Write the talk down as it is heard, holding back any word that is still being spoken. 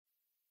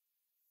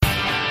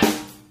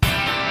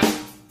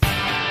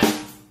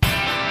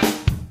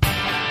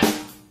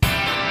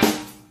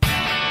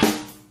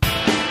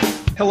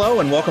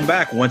Hello and welcome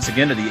back once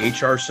again to the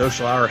HR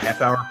Social Hour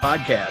Half Hour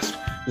Podcast.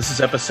 This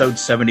is episode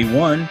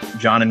 71.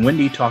 John and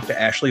Wendy talk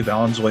to Ashley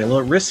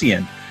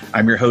Valenzuela-Ruesgen.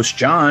 I'm your host,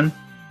 John.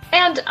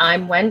 And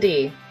I'm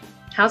Wendy.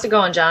 How's it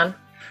going, John?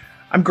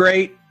 I'm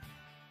great.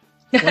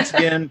 Once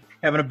again,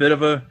 having a bit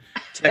of a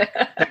tech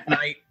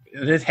night.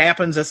 It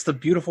happens. That's the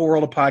beautiful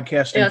world of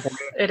podcasting. Yes,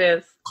 it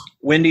is.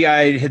 Wendy,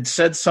 I had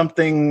said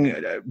something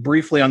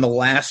briefly on the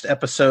last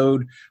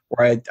episode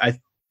where I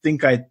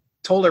think I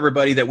told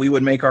everybody that we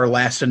would make our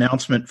last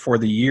announcement for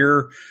the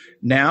year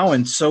now,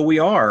 and so we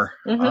are.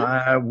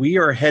 Mm-hmm. We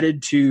are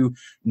headed to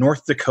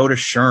North Dakota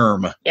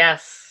SHRM.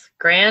 Yes,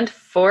 Grand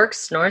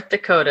Forks, North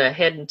Dakota,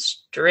 heading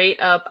straight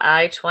up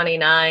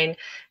I-29,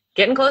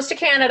 getting close to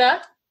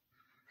Canada,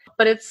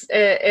 but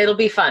it'll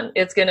be fun.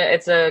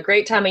 It's a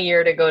great time of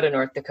year to go to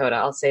North Dakota.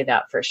 I'll say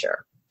that for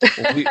sure.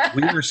 we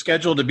were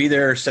scheduled to be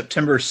there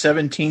September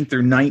 17th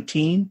through 19th,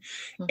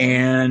 mm-hmm.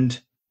 and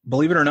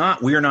believe it or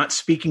not, we are not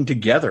speaking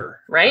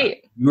together.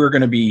 Right. You are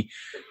going to be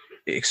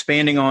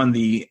expanding on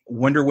the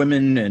Wonder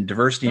Women and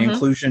diversity and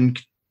inclusion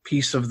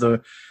piece of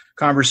the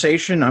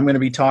conversation. I'm going to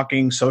be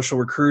talking social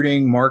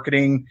recruiting,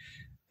 marketing,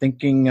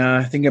 thinking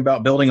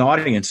about building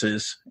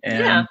audiences.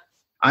 And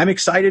I'm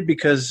excited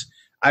because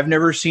I've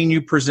never seen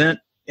you present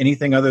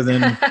anything other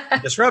than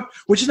disrupt,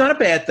 which is not a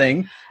bad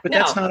thing, but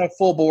that's not a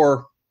full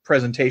bore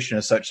presentation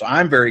as such. So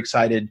I'm very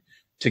excited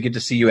to get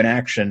to see you in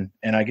action,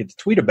 and I get to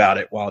tweet about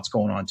it while it's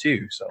going on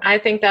too. So I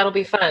think that'll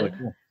be fun. Really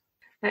cool.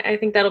 I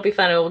think that'll be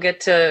fun. It will get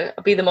to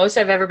be the most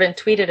I've ever been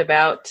tweeted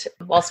about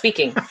while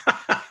speaking.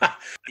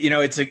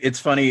 It's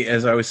funny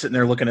as I was sitting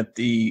there looking at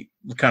the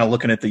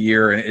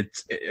year, and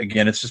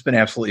it's just been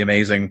absolutely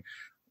amazing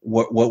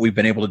what we've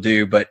been able to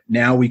do. But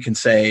now we can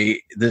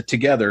say that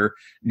together,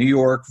 New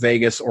York,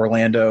 Vegas,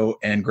 Orlando,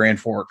 and Grand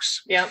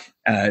Forks. Yeah.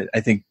 I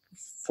think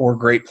 4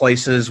 great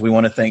places. We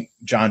want to thank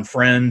John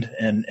Friend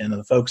and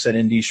the folks at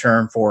ND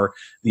SHRM for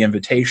the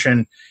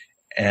invitation.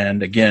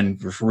 And again,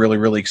 we're really,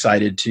 really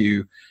excited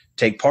to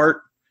take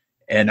part.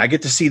 And I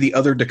get to see the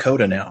other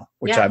Dakota now,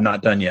 which I've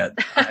not done yet.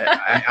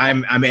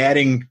 I'm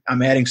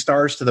adding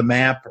stars to the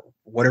map,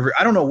 whatever.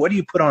 I don't know. What do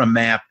you put on a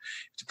map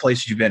to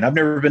places you've been? I've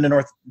never been to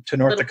North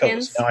Dakota.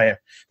 Pins. So now I have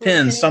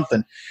pins,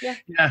 something.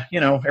 Yeah.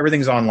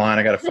 Everything's online.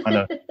 I got to find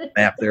a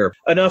map there.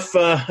 Enough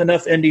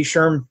ND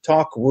SHRM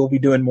talk. We'll be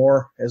doing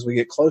more as we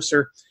get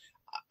closer.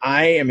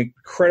 I am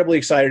incredibly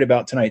excited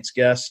about tonight's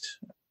guest.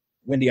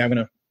 Wendy, I'm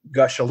going to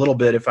gush a little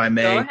bit if I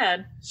may. Go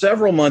ahead.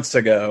 Several months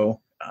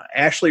ago,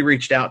 Ashley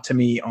reached out to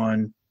me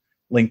on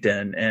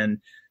LinkedIn and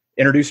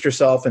introduced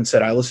herself and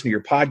said, I listen to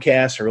your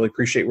podcast. I really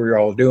appreciate what you're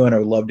all doing. I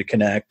would love to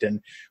connect.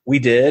 And we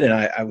did. And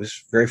I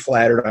was very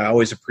flattered. I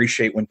always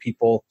appreciate when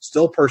people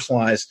still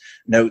personalize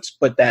notes,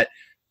 but that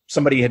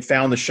somebody had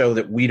found the show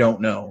that we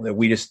don't know, that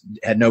we just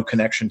had no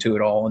connection to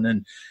at all. And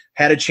then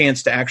had a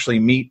chance to actually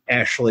meet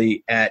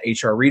Ashley at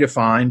HR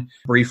Redefined.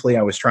 Briefly,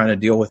 I was trying to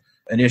deal with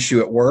an issue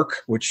at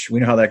work, which we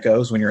know how that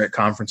goes when you're at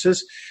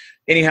conferences.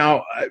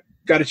 Anyhow, I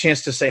got a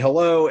chance to say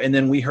hello. And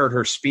then we heard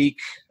her speak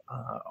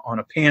on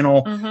a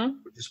panel.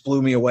 It just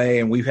blew me away,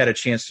 and we've had a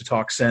chance to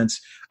talk since.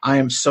 I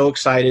am so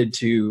excited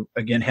to,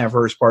 again, have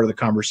her as part of the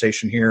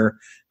conversation here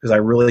because I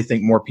really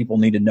think more people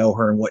need to know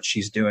her and what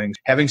she's doing.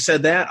 Having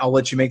said that, I'll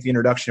let you make the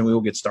introduction and we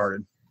will get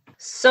started.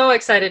 So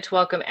excited to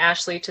welcome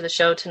Ashley to the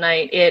show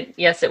tonight. It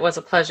was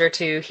a pleasure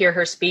to hear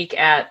her speak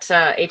at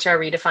HR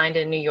Redefined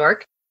in New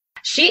York.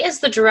 She is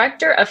the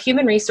Director of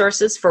Human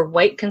Resources for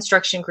White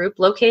Construction Group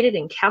located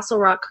in Castle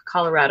Rock,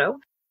 Colorado,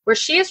 where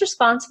she is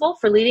responsible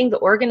for leading the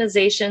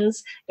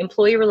organization's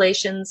employee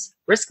relations,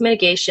 risk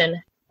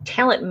mitigation,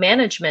 talent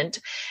management,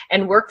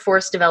 and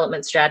workforce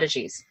development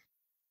strategies.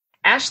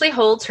 Ashley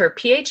holds her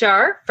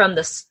PHR from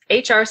the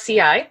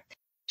HRCI.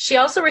 She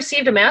also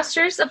received a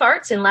Master's of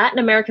Arts in Latin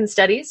American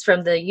Studies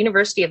from the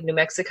University of New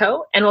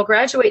Mexico and will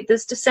graduate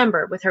this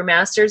December with her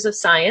Master's of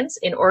Science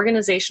in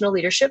Organizational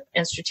Leadership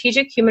and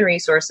Strategic Human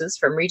Resources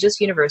from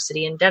Regis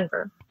University in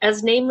Denver.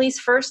 As Namely's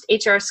first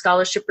HR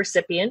scholarship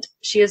recipient,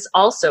 she is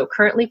also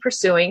currently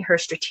pursuing her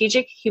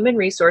Strategic Human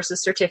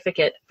Resources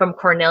Certificate from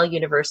Cornell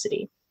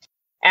University.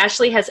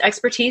 Ashley has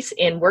expertise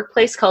in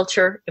workplace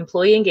culture,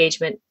 employee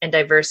engagement, and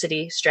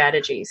diversity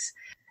strategies.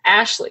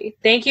 Ashley,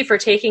 thank you for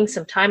taking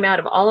some time out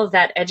of all of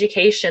that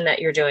education that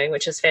you're doing,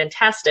 which is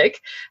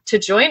fantastic, to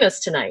join us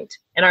tonight.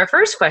 And our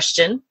first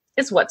question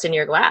is, what's in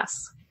your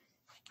glass?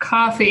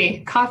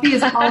 Coffee. Coffee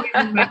is always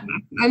in my glass.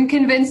 I'm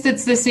convinced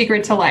it's the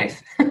secret to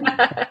life.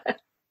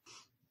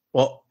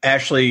 Well,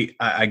 Ashley,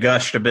 I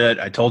gushed a bit.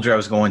 I told you I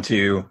was going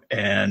to,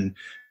 and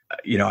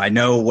I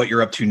know what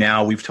you're up to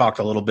now. We've talked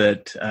a little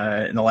bit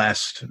in the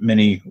last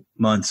many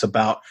months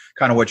about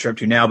kind of what you're up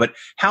to now, but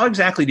how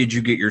exactly did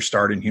you get your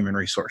start in human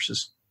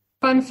resources?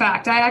 Fun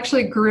fact, I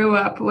actually grew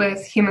up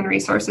with human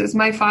resources.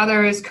 My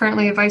father is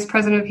currently a vice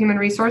president of human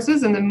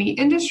resources in the meat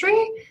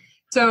industry.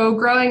 So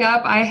growing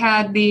up, I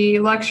had the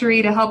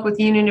luxury to help with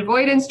union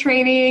avoidance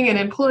training and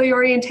employee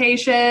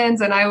orientations,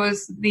 and I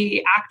was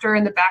the actor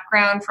in the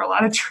background for a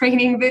lot of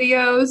training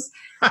videos.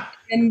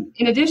 And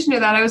in addition to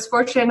that, I was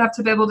fortunate enough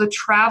to be able to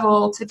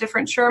travel to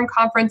different SHRM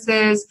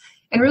conferences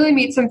and really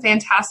meet some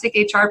fantastic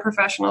HR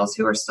professionals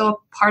who are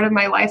still part of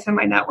my life and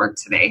my network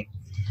today.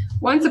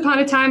 Once upon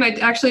a time, I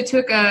actually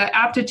took an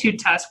aptitude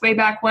test way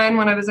back when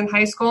I was in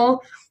high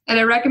school, and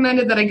I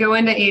recommended that I go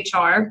into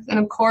HR. And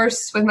of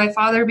course, with my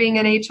father being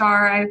in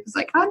HR, I was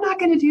like, I'm not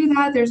going to do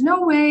that. There's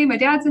no way. My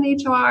dad's in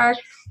HR.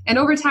 And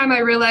over time, I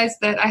realized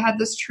that I had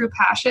this true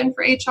passion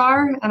for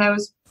HR, and I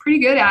was pretty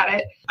good at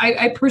it.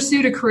 I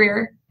pursued a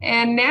career.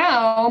 And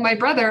now my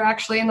brother,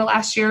 actually, in the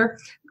last year,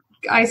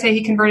 I say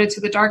he converted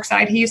to the dark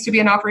side. He used to be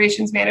an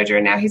operations manager,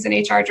 and now he's an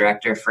HR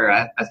director for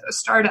a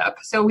startup.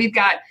 So we've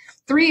got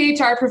 3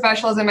 HR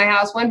professionals in my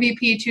house, 1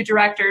 VP, 2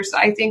 directors. So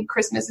I think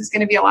Christmas is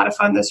going to be a lot of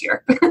fun this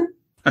year.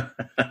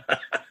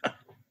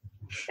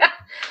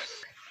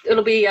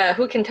 It'll be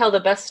who can tell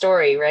the best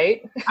story,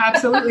 right?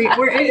 Absolutely.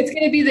 It's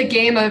going to be the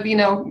game of,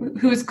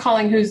 who's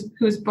calling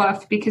who's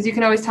buff, because you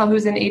can always tell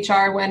who's in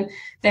HR when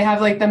they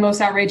have like the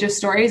most outrageous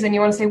stories, and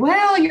you want to say,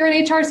 well, you're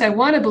in HR, so I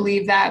want to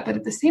believe that. But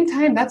at the same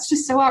time, that's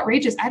just so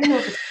outrageous. I don't know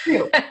if it's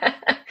true.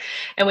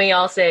 And we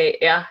all say,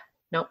 yeah,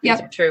 nope, these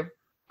are true.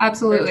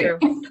 Absolutely. True.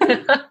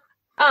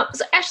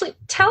 So Ashley,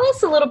 tell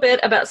us a little bit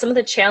about some of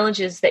the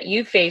challenges that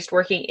you faced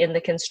working in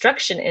the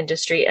construction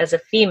industry as a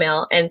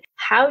female and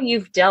how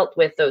you've dealt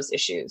with those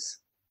issues.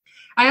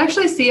 I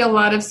actually see a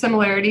lot of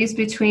similarities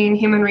between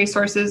human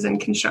resources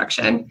and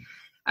construction.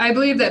 I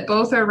believe that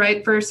both are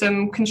ripe for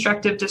some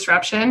constructive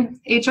disruption.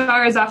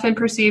 HR is often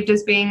perceived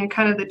as being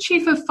kind of the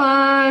chief of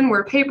fun.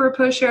 We're paper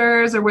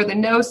pushers, or we're the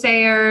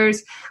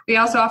no-sayers. We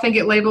also often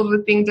get labeled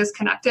with being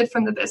disconnected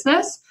from the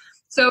business.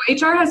 So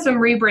HR has some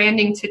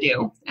rebranding to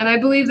do. And I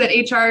believe that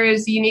HR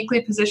is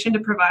uniquely positioned to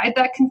provide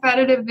that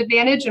competitive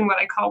advantage in what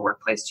I call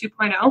Workplace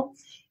 2.0.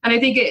 And I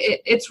think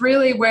it's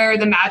really where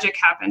the magic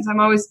happens. I'm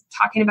always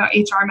talking about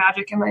HR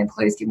magic, and my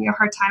employees give me a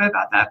hard time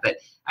about that. But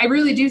I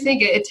really do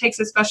think it takes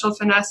a special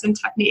finesse and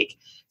technique.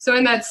 So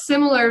in that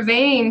similar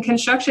vein,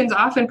 construction is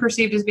often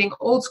perceived as being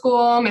old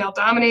school,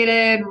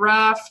 male-dominated,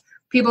 rough.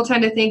 People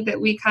tend to think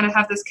that we kind of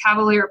have this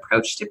cavalier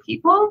approach to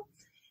people.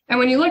 And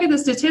when you look at the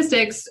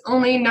statistics,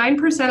 only 9%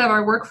 of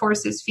our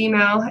workforce is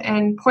female,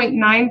 and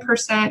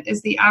 0.9%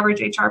 is the average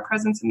HR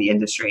presence in the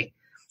industry.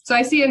 So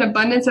I see an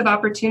abundance of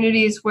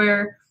opportunities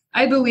where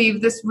I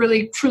believe this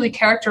really truly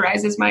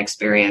characterizes my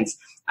experience.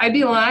 I'd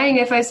be lying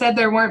if I said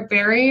there weren't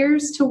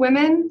barriers to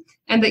women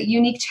and that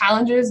unique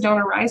challenges don't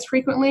arise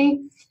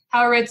frequently.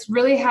 However, it's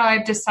really how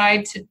I've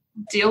decided to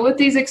deal with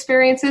these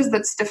experiences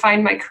that's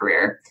defined my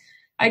career.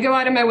 I go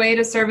out of my way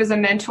to serve as a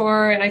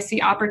mentor, and I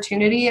see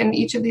opportunity in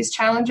each of these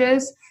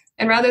challenges.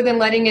 And rather than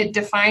letting it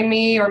define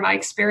me or my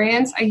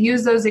experience, I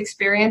use those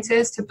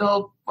experiences to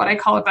build what I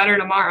call a better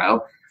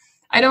tomorrow.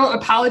 I don't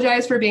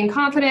apologize for being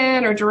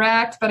confident or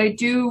direct, but I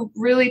do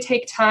really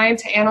take time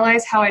to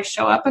analyze how I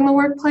show up in the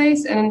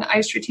workplace, and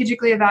I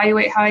strategically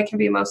evaluate how I can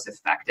be most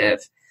effective.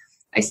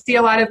 I see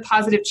a lot of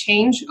positive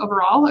change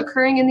overall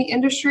occurring in the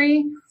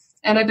industry,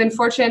 and I've been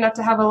fortunate enough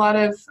to have a lot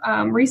of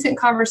recent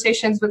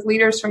conversations with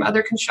leaders from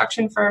other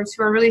construction firms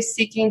who are really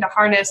seeking to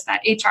harness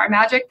that HR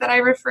magic that I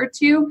referred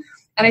to.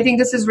 And I think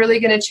this is really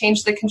going to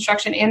change the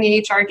construction and the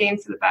HR game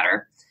for the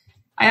better.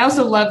 I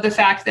also love the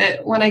fact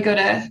that when I go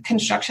to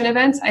construction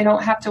events, I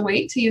don't have to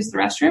wait to use the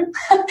restroom.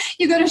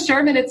 You go to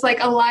Sherman, it's like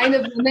a line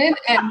of women.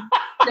 And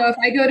if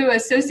I go to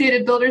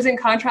Associated Builders and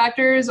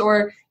Contractors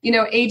or,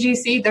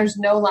 AGC, there's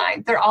no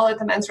line. They're all at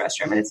the men's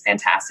restroom, and it's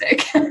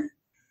fantastic. Kind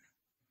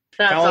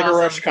of like a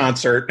Rush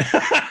concert.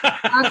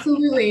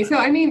 Absolutely. So,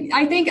 I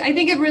think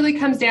it really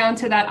comes down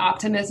to that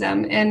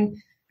optimism and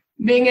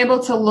being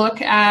able to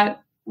look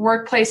at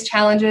workplace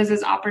challenges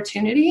as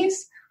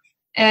opportunities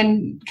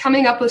and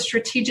coming up with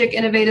strategic,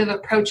 innovative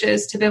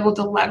approaches to be able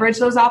to leverage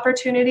those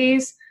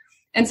opportunities.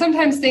 And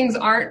sometimes things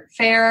aren't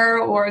fair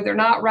or they're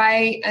not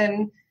right.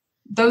 And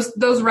those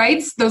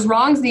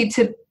wrongs need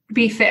to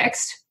be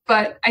fixed.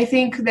 But I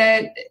think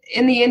that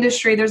in the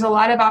industry, there's a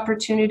lot of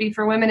opportunity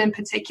for women in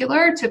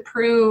particular to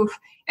prove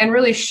and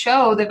really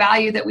show the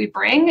value that we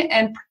bring.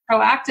 And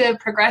proactive,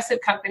 progressive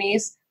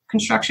companies,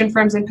 construction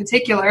firms in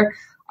particular,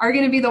 are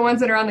going to be the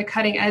ones that are on the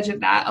cutting edge of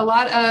that. A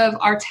lot of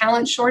our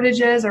talent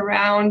shortages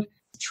around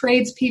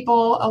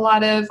tradespeople, a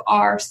lot of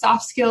our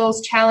soft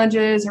skills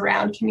challenges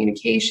around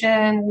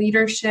communication,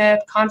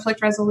 leadership,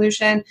 conflict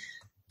resolution.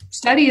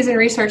 Studies and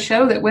research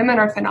show that women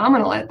are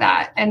phenomenal at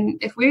that. And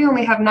if we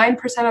only have 9%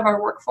 of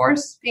our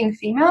workforce being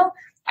female,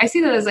 I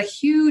see that as a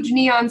huge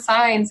neon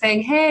sign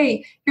saying,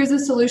 hey, here's a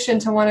solution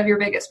to one of your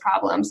biggest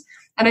problems.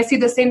 And I see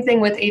the same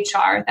thing with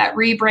HR, that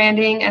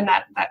rebranding and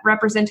that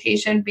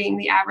representation being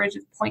the average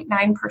of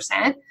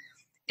 0.9%.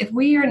 If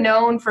we are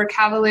known for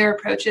cavalier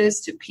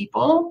approaches to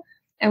people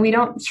and we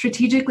don't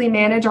strategically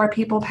manage our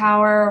people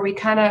power, or we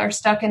kind of are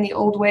stuck in the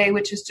old way,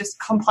 which is just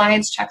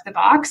compliance, check the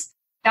box,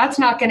 that's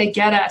not going to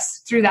get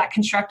us through that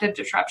constructive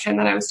disruption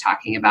that I was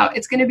talking about.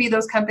 It's going to be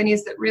those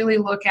companies that really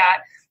look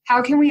at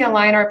how can we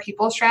align our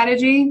people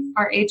strategy,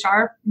 our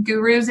HR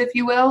gurus, if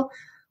you will,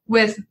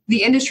 with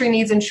the industry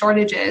needs and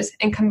shortages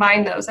and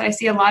combine those. And I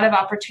see a lot of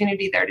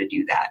opportunity there to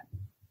do that.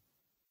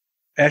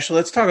 Ashley,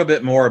 let's talk a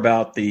bit more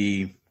about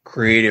the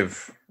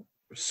creative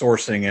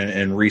sourcing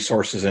and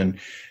resources. And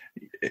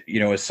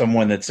as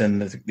someone that's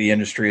in the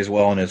industry as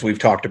well, and as we've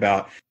talked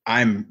about,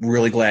 I'm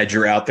really glad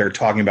you're out there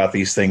talking about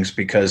these things,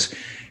 because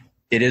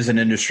it is an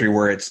industry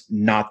where it's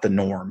not the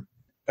norm.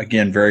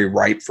 Again, very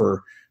ripe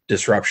for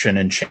disruption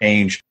and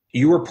change.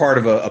 You were part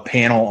of a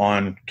panel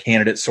on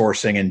candidate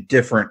sourcing and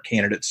different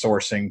candidate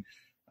sourcing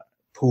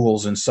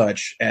pools and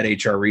such at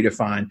HR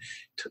Redefined.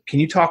 Can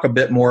you talk a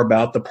bit more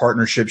about the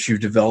partnerships you've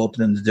developed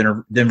in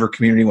the Denver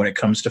community when it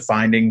comes to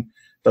finding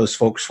those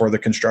folks for the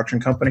construction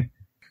company?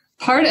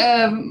 Part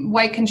of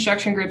white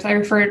construction groups, I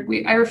refer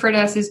to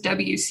us as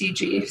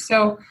WCG.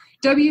 So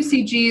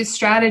WCG's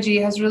strategy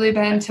has really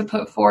been to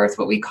put forth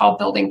what we call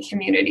building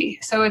community.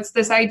 So it's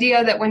this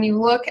idea that when you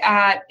look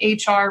at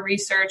HR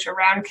research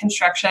around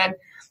construction,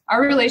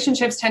 our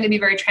relationships tend to be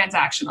very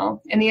transactional,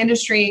 and the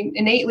industry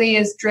innately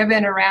is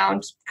driven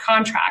around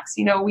contracts.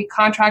 We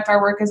contract our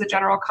work as a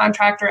general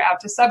contractor out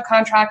to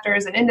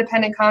subcontractors and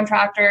independent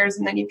contractors,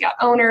 and then you've got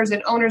owners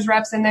and owners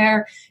reps in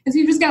there. And so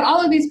you've just got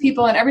all of these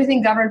people and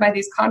everything governed by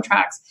these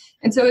contracts.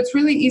 And so it's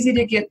really easy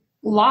to get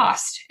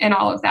lost in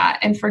all of that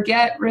and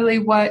forget really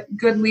what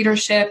good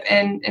leadership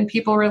and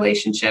people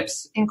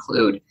relationships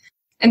include.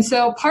 And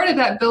so part of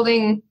that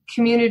building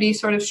community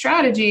sort of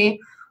strategy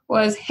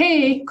was,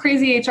 hey,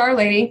 crazy HR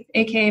lady,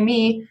 aka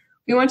me,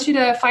 we want you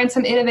to find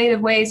some innovative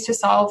ways to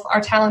solve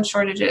our talent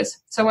shortages.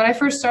 So when I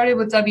first started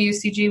with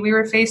WCG, we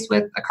were faced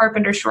with a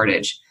carpenter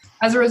shortage.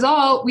 As a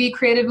result, we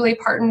creatively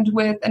partnered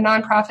with a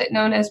nonprofit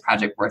known as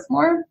Project Worth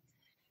More.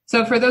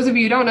 So for those of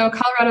you who don't know,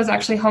 Colorado is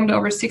actually home to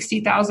over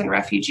 60,000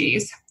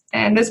 refugees.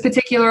 And this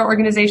particular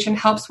organization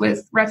helps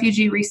with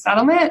refugee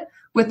resettlement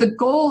with the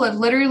goal of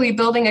literally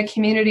building a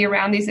community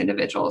around these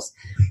individuals.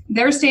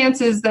 Their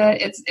stance is that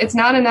it's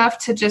not enough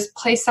to just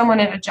place someone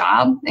in a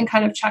job and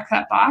kind of check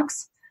that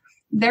box.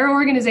 Their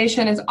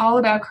organization is all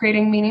about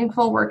creating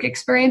meaningful work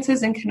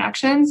experiences and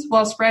connections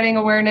while spreading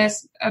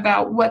awareness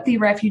about what the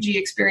refugee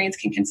experience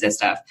can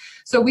consist of.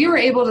 So we were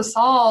able to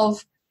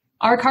solve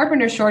our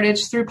carpenter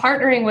shortage through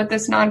partnering with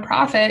this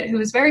nonprofit who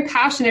is very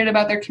passionate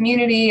about their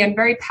community and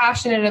very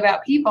passionate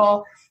about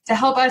people to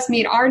help us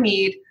meet our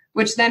need,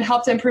 which then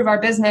helped improve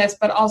our business,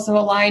 but also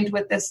aligned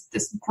with this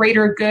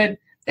greater good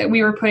that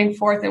we were putting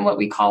forth in what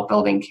we call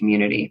building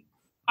community.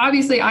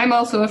 Obviously, I'm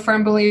also a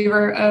firm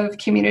believer of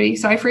community,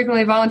 so I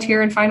frequently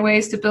volunteer and find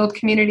ways to build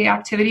community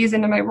activities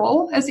into my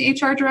role as the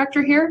HR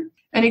director here.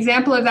 An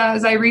example of that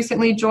is I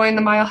recently joined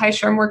the Mile High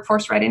SHRM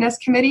Workforce Readiness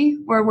Committee,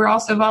 where we're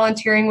also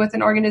volunteering with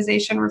an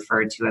organization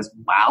referred to as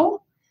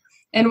WOW.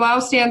 And WOW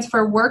stands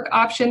for Work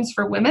Options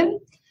for Women.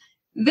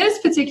 This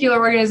particular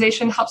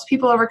organization helps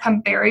people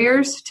overcome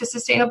barriers to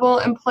sustainable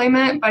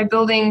employment by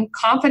building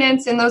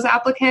confidence in those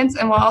applicants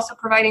and while also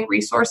providing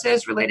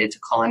resources related to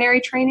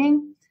culinary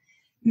training.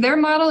 Their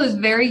model is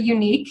very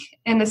unique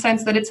in the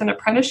sense that it's an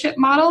apprenticeship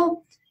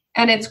model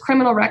and it's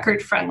criminal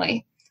record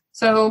friendly.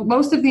 So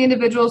most of the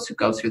individuals who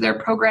go through their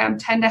program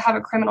tend to have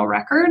a criminal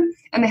record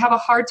and they have a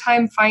hard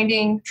time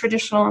finding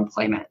traditional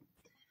employment.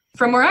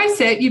 From where I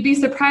sit, you'd be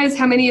surprised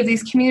how many of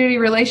these community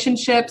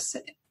relationships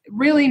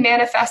really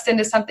manifest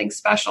into something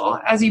special.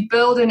 As you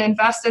build and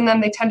invest in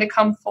them, they tend to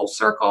come full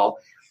circle.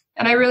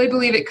 And I really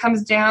believe it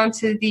comes down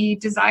to the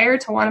desire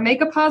to want to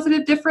make a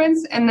positive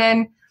difference and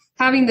then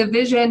having the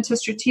vision to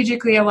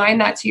strategically align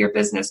that to your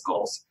business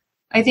goals.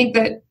 I think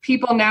that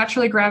people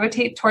naturally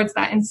gravitate towards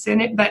that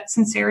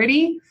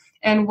sincerity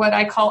and what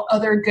I call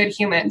other good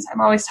humans.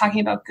 I'm always talking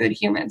about good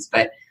humans,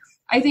 but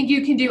I think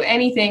you can do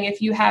anything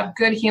if you have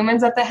good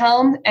humans at the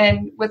helm,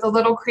 and with a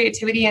little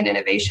creativity and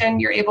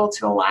innovation, you're able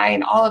to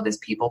align all of this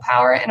people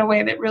power in a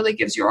way that really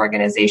gives your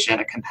organization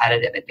a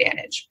competitive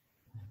advantage.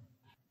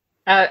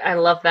 I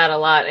love that a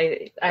lot.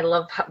 I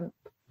love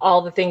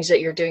all the things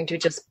that you're doing to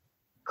just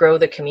grow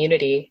the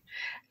community.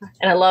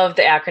 And I love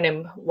the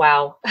acronym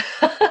WOW.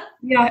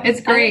 Yeah,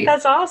 it's great.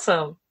 That's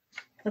awesome.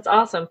 That's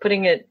awesome.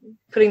 Putting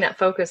that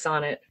focus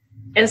on it.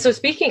 And so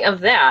speaking of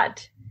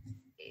that,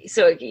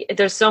 so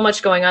there's so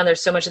much going on.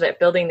 There's so much of that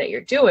building that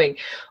you're doing.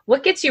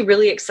 What gets you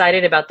really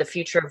excited about the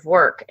future of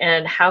work,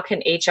 and how can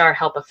HR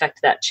help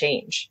affect that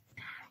change?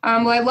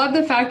 Well, I love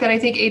the fact that I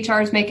think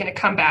HR is making a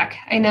comeback.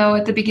 I know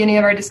at the beginning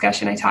of our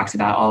discussion, I talked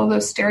about all of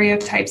those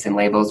stereotypes and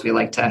labels we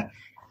like to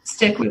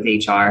stick with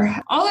HR.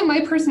 All of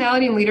my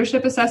personality and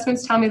leadership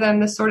assessments tell me that I'm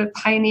this sort of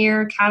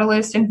pioneer,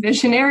 catalyst, and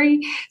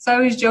visionary. So I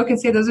always joke and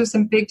say those are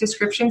some big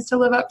descriptions to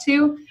live up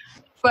to.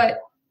 But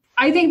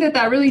I think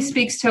that really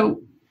speaks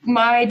to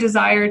my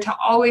desire to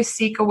always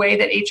seek a way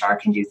that HR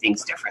can do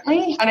things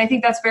differently. And I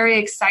think that's very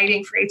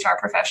exciting for HR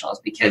professionals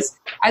because,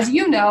 as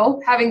you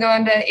know, having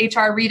gone to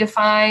HR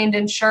Redefined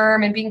and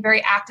SHRM and being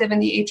very active in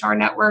the HR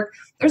network,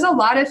 there's a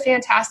lot of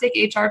fantastic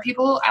HR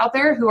people out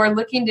there who are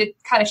looking to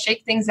kind of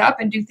shake things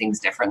up and do things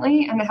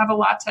differently, and they have a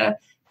lot to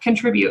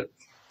contribute.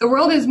 The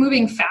world is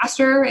moving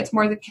faster. It's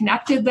more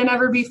connected than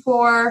ever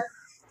before.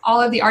 All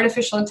of the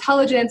artificial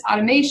intelligence,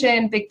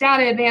 automation, big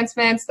data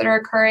advancements that are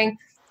occurring,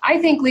 I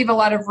think leave a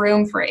lot of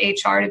room for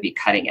HR to be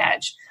cutting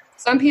edge.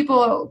 Some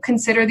people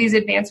consider these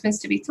advancements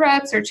to be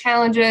threats or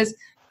challenges,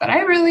 but I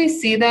really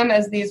see them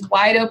as these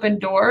wide open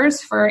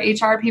doors for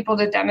HR people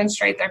to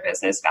demonstrate their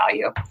business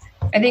value.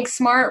 I think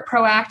smart,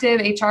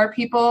 proactive HR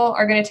people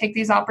are going to take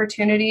these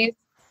opportunities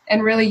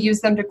and really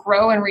use them to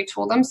grow and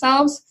retool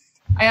themselves.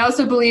 I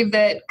also believe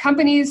that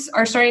companies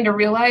are starting to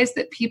realize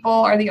that people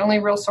are the only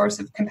real source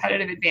of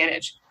competitive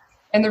advantage.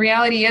 And the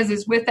reality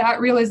is with that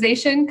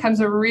realization comes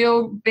a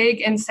real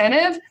big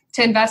incentive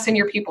to invest in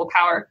your people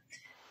power.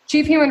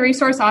 Chief Human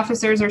Resource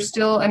Officers are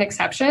still an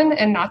exception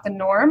and not the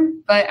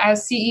norm. But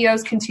as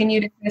CEOs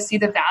continue to see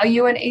the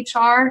value in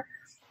HR,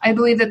 I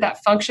believe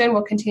that function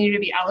will continue to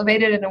be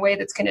elevated in a way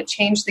that's going to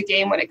change the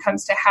game when it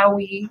comes to how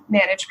we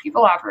manage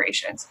people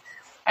operations.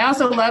 I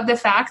also love the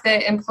fact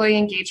that employee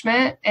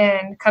engagement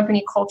and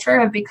company culture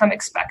have become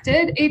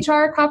expected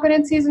HR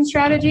competencies and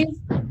strategies.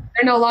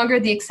 They're no longer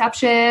the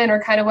exception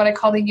or kind of what I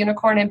call the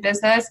unicorn in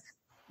business.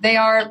 They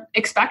are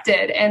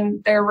expected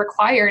and they're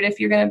required if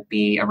you're going to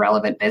be a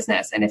relevant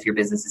business and if your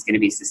business is going to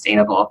be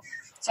sustainable.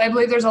 So I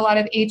believe there's a lot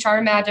of HR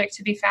magic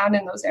to be found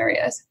in those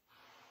areas.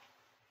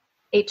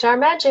 HR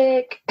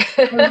magic.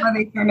 I love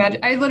HR magic.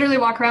 I literally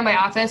walk around my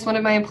office. One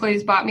of my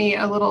employees bought me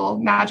a little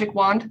magic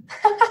wand.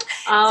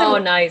 Oh,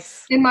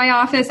 nice. In my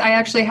office, I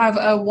actually have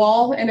a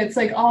wall and it's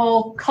like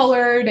all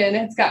colored and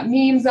it's got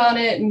memes on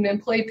it and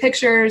employee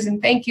pictures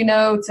and thank you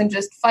notes and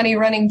just funny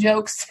running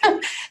jokes.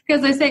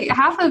 Because I say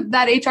half of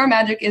that HR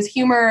magic is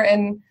humor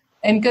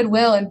and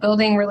goodwill and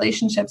building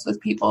relationships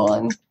with people.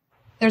 And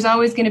there's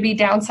always going to be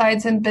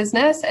downsides in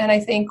business. And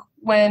I think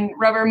when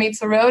rubber meets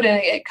the road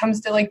and it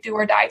comes to like do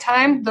or die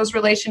time, those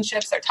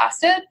relationships are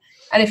tested.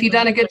 And if you've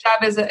done a good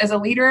job as a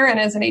leader and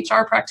as an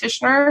HR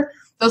practitioner,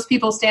 those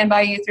people stand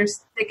by you through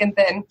thick and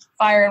thin,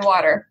 fire and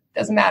water.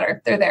 Doesn't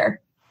matter. They're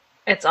there.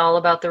 It's all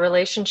about the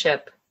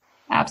relationship.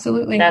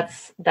 Absolutely.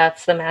 That's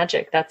the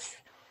magic. That's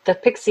the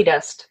pixie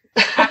dust.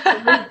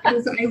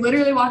 I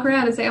literally walk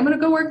around and say, I'm going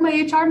to go work my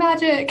HR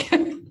magic.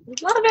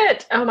 Love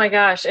it. Oh my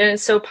gosh. And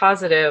it's so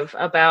positive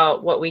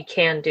about what we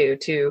can do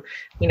to,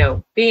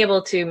 be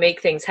able to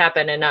make things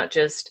happen and not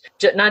just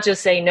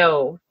say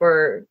no.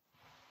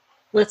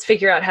 Let's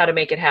figure out how to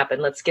make it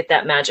happen. Let's get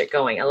that magic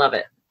going. I love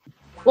it.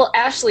 Well,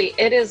 Ashley,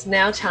 it is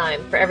now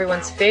time for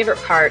everyone's favorite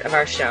part of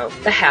our show,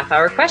 the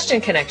half-hour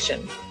question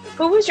connection.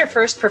 Who was your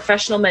first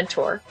professional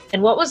mentor,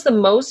 and what was the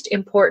most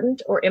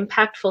important or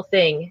impactful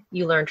thing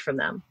you learned from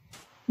them?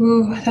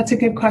 Ooh, that's a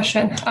good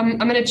question. I'm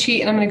going to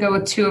cheat and I'm going to go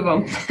with two of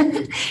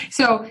them.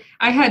 So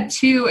I had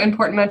two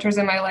important mentors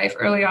in my life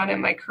early on in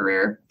my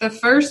career. The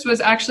first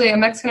was actually a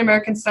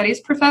Mexican-American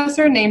studies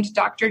professor named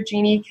Dr.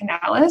 Jeannie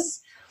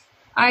Canales.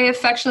 I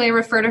affectionately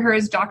refer to her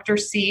as Dr.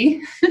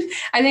 C.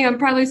 I think I'm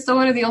probably still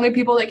one of the only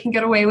people that can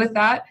get away with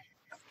that.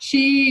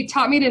 She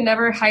taught me to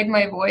never hide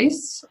my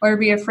voice or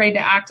be afraid to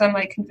act on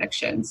my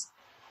convictions.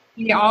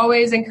 She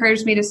always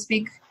encouraged me to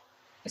speak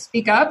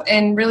up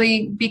and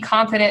really be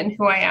confident in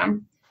who I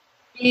am.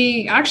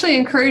 He actually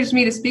encouraged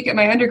me to speak at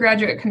my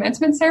undergraduate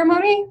commencement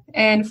ceremony.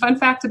 And fun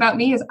fact about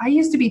me is I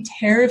used to be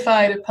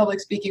terrified of public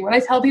speaking. When I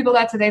tell people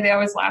that today, they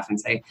always laugh and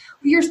say,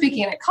 well, you're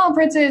speaking at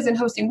conferences and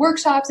hosting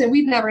workshops and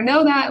we'd never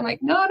know that. I'm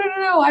like, no.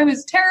 I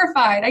was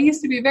terrified. I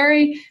used to be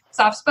very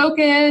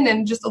soft-spoken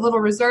and just a little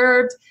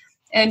reserved.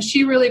 And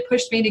she really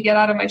pushed me to get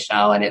out of my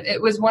shell. And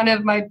it was one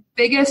of my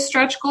biggest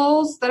stretch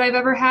goals that I've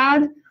ever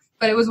had,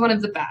 but it was one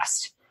of the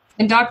best.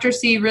 And Dr.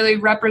 C really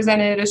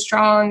represented a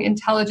strong,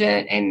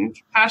 intelligent, and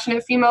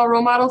compassionate female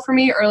role model for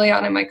me early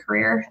on in my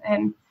career.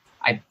 And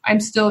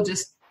I'm still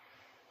just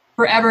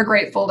forever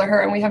grateful to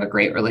her, and we have a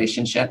great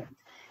relationship.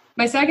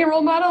 My second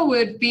role model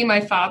would be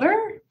my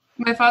father.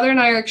 My father and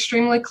I are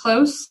extremely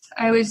close.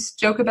 I always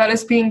joke about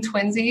us being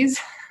twinsies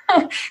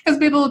because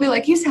people will be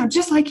like, you sound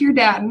just like your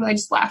dad. And I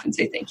just laugh and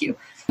say thank you.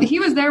 He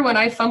was there when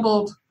I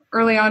fumbled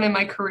early on in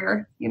my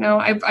career.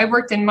 I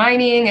worked in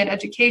mining and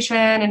education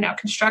and now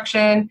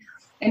construction.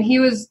 And he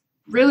was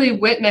really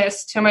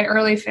witness to my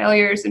early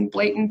failures and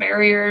blatant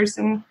barriers.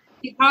 And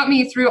he taught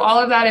me through all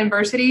of that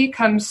adversity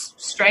comes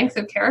strength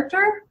of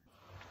character.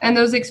 And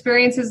those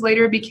experiences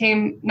later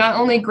became not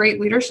only great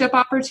leadership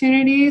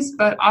opportunities,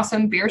 but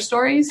awesome beer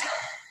stories.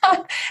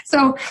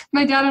 So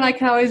my dad and I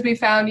can always be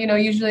found,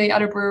 usually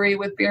at a brewery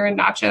with beer and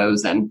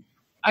nachos. And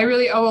I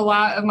really owe a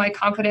lot of my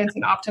confidence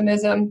and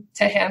optimism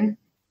to him.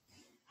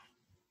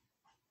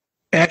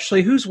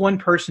 Ashley, who's one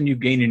person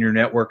you've gained in your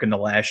network in the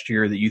last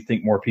year that you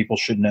think more people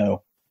should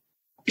know?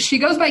 She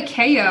goes by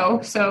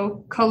Ko,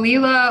 so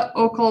Kalila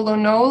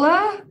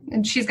Okolonola,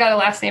 and she's got a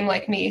last name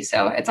like me,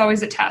 so it's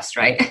always a test,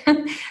 right?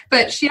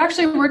 But she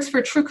actually works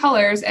for True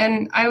Colors,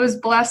 and I was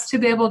blessed to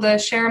be able to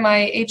share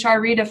my HR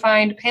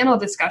Redefined panel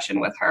discussion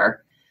with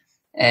her.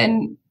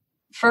 And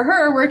for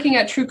her, working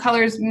at True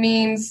Colors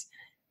means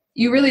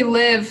you really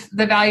live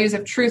the values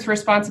of truth,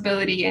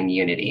 responsibility, and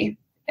unity.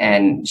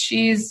 And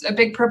she's a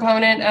big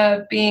proponent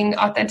of being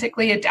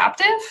authentically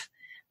adaptive,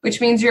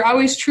 which means you're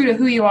always true to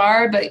who you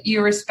are, but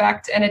you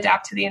respect and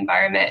adapt to the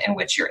environment in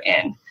which you're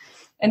in.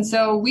 And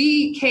so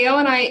Ko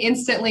and I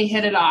instantly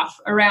hit it off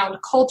around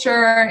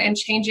culture and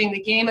changing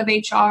the game of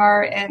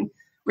HR and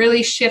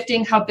really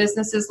shifting how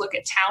businesses look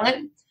at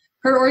talent.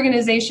 Her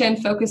organization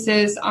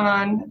focuses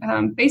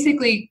on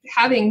basically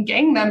having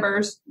gang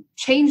members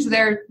change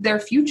their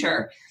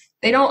future.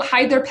 They don't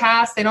hide their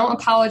past. They don't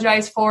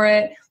apologize for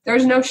it.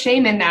 There's no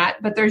shame in that,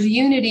 but there's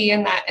unity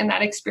in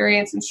that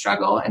experience and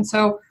struggle. And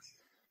so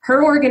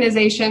her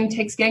organization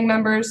takes gang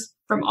members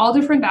from all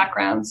different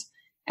backgrounds,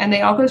 and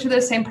they all go through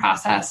the same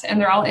process, and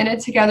they're all in it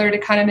together to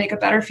kind of make a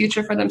better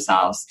future for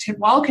themselves,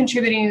 while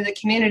contributing to the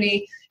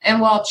community and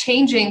while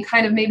changing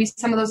kind of maybe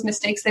some of those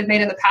mistakes they've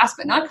made in the past,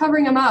 but not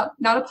covering them up,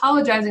 not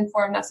apologizing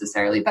for them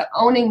necessarily, but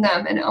owning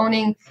them and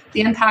owning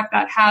the impact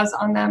that has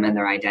on them and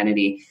their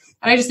identity.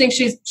 And I just think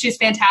she's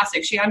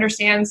fantastic. She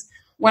understands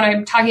when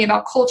I'm talking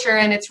about culture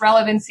and its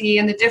relevancy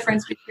and the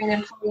difference between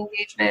employee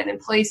engagement and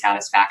employee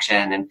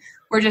satisfaction. And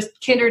we're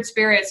just kindred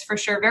spirits for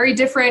sure. Very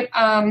different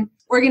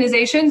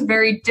organizations,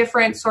 very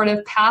different sort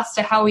of paths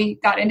to how we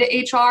got into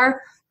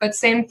HR, but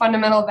same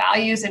fundamental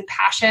values and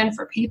passion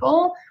for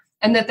people,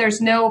 and that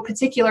there's no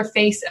particular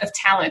face of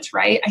talent,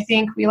 right? I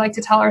think we like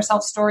to tell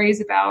ourselves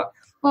stories about,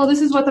 well,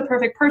 this is what the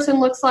perfect person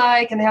looks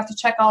like, and they have to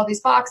check all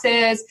these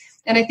boxes.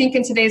 And I think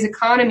in today's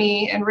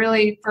economy, and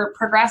really for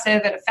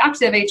progressive and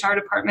effective HR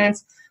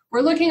departments,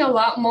 we're looking a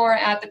lot more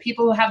at the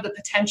people who have the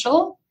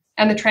potential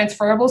and the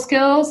transferable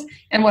skills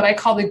and what I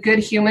call the good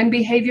human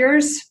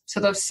behaviors. So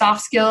those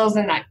soft skills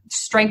and that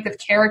strength of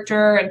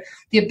character and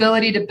the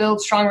ability to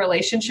build strong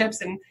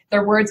relationships and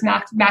their words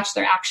match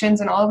their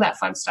actions and all of that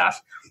fun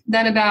stuff.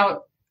 Then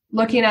about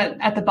looking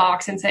at the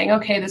box and saying,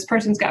 okay, this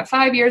person's got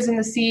 5 years in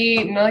the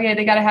seat, and okay,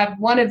 they got to have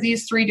one of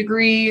these 3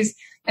 degrees.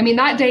 I mean,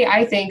 that day,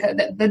 I think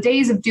the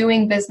days of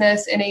doing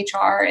business in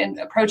HR and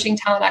approaching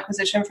talent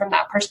acquisition from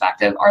that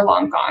perspective are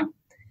long gone.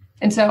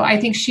 And so I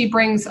think she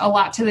brings a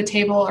lot to the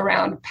table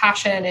around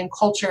passion and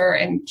culture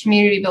and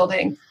community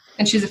building.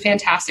 And she's a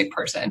fantastic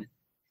person.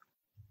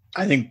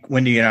 I think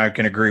Wendy and I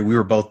can agree. We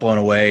were both blown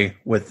away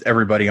with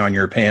everybody on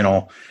your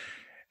panel.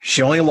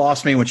 She only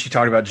lost me when she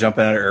talked about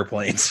jumping out of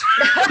airplanes.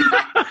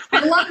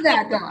 I love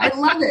that, though. I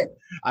love it.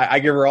 I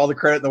give her all the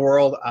credit in the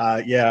world.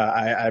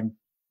 I'm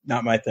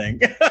not my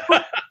thing.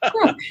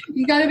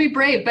 You got to be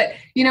brave. But,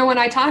 when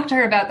I talked to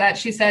her about that,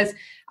 she says,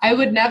 I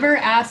would never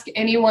ask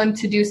anyone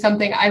to do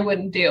something I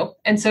wouldn't do.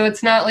 And so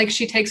it's not like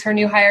she takes her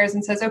new hires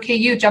and says, okay,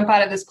 you jump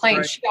out of this plane.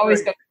 Right. She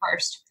always goes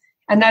first.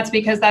 And that's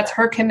because that's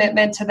her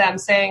commitment to them,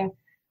 saying,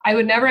 I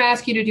would never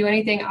ask you to do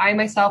anything I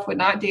myself would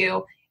not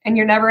do. And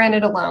you're never in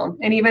it alone.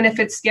 And even if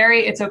it's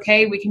scary, it's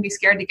okay. We can be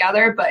scared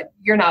together, but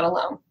you're not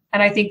alone.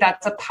 And I think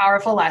that's a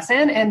powerful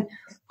lesson. And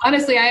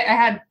honestly, I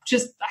had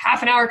just a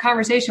half an hour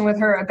conversation with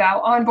her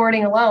about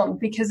onboarding alone,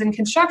 because in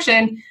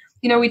construction,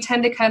 we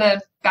tend to kind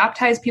of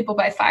baptize people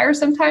by fire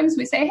sometimes.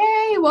 We say,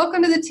 hey,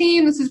 welcome to the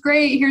team. This is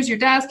great. Here's your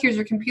desk. Here's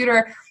your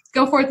computer.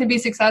 Go forth and be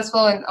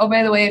successful. And oh,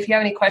 by the way, if you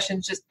have any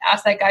questions, just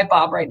ask that guy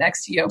Bob right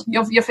next to you.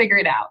 You'll figure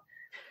it out.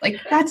 Like,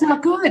 that's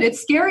not good.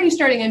 It's scary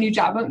starting a new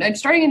job.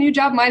 Starting a new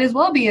job might as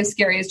well be as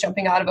scary as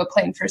jumping out of a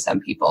plane for some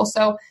people.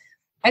 So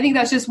I think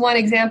that's just one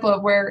example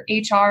of where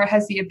HR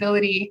has the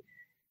ability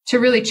to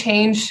really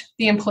change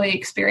the employee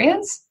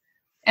experience.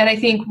 And I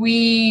think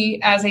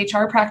we as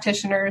HR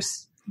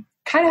practitioners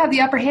kind of have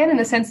the upper hand in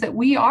the sense that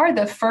we are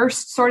the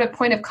first sort of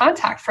point of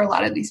contact for a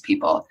lot of these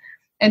people.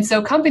 And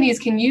so companies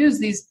can use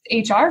these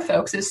HR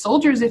folks as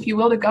soldiers, if you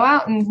will, to go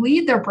out and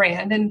lead their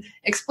brand and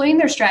explain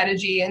their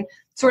strategy and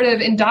sort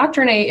of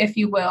indoctrinate, if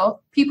you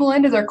will, people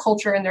into their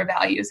culture and their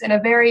values in a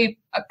very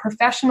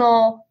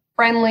professional,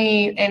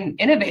 friendly, and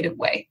innovative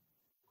way.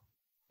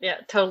 Yeah,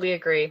 totally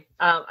agree.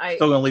 Still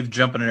going to leave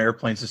jumping in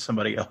airplanes to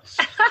somebody else.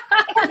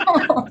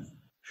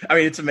 I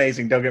mean, it's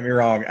amazing. Don't get me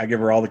wrong. I give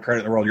her all the credit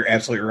in the world. You're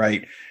absolutely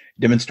right.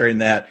 Demonstrating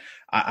that.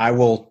 I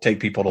will take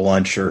people to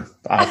lunch, or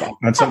I'll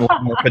find something a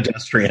little more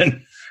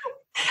pedestrian.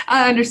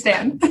 I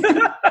understand.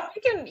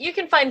 You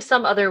can find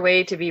some other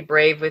way to be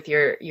brave with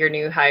your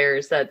new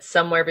hires that's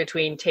somewhere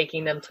between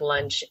taking them to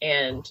lunch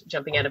and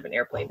jumping out of an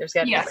airplane. There's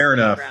got to be fair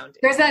enough.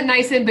 There's that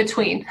nice in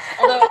between.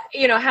 Although,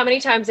 how many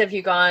times have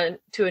you gone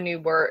to a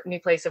new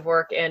place of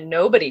work and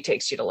nobody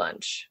takes you to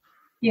lunch?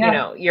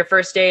 Yeah. Your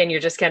first day, and you're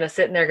just kind of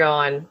sitting there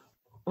going,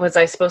 was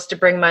I supposed to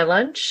bring my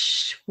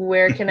lunch?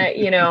 Where can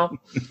I,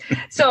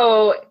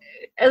 So,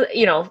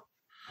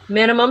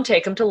 minimum,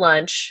 take them to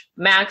lunch.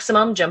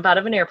 Maximum, jump out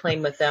of an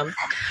airplane with them.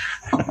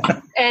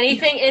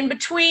 Anything in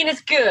between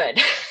is good.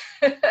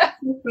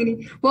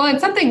 Well, and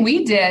something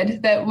we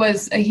did that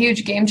was a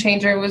huge game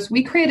changer was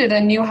we created a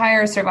new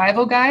hire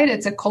survival guide.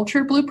 It's a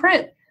culture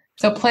blueprint.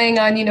 So playing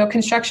on,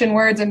 construction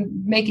words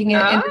and making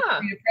it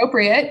industry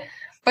appropriate.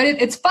 But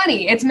it's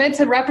funny. It's meant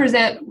to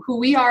represent who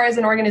we are as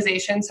an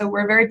organization. So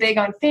we're very big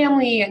on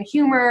family and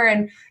humor,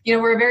 and,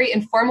 we're a very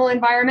informal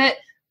environment.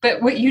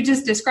 But what you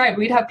just described,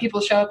 we'd have people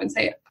show up and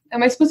say,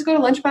 am I supposed to go to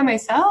lunch by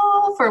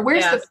myself? Or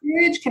where's the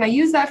fridge? Can I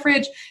use that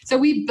fridge? So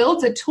we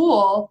built a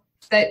tool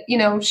that,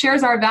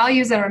 shares our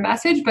values and our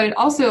message, but it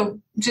also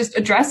just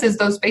addresses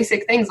those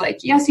basic things like,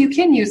 yes, you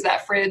can use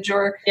that fridge,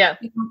 or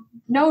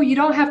no, you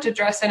don't have to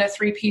dress in a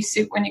 3-piece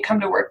suit when you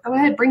come to work. Go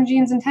ahead, bring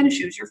jeans and tennis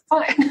shoes. You're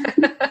fine.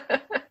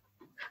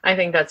 I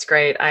think that's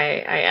great.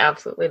 I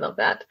absolutely love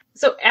that.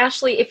 So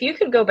Ashley, if you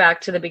could go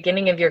back to the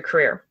beginning of your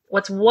career,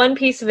 what's one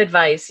piece of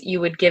advice you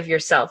would give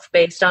yourself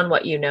based on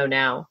what you know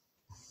now?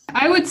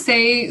 I would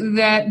say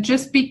that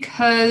just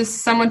because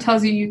someone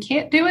tells you you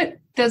can't do it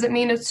doesn't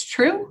mean it's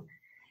true.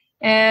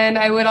 And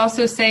I would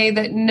also say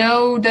that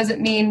no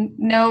doesn't mean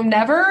no,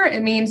 never.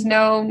 It means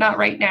no, not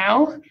right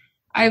now.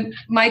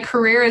 My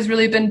career has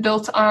really been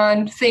built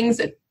on things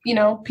that,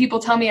 people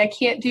tell me I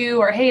can't do,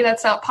 or, hey,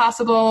 that's not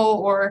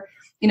possible, or,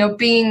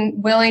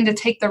 being willing to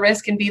take the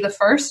risk and be the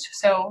first.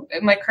 So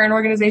in my current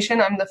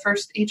organization, I'm the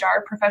first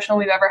HR professional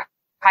we've ever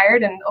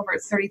hired in over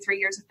 33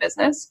 years of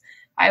business.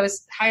 I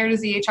was hired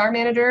as the HR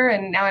manager,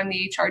 and now I'm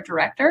the HR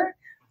director.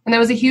 And that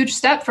was a huge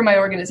step for my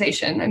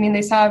organization. I mean,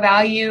 they saw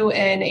value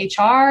in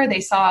HR,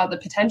 they saw the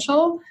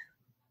potential,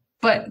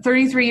 but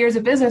 33 years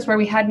of business where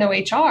we had no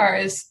HR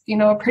is,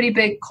 a pretty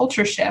big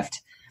culture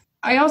shift.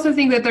 I also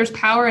think that there's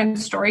power in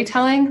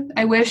storytelling.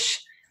 I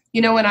wish,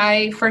 when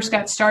I first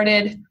got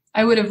started,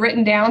 I would have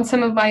written down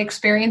some of my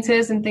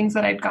experiences and things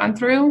that I'd gone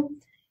through.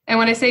 And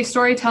when I say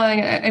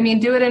storytelling, I mean,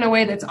 do it in a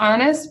way that's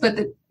honest, but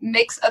that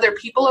makes other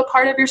people a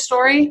part of your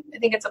story. I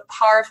think it's a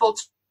powerful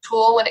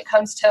tool when it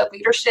comes to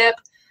leadership,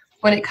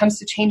 when it comes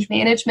to change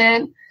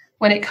management,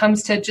 when it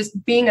comes to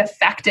just being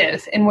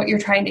effective in what you're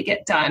trying to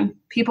get done.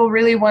 People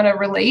really want to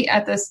relate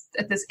at this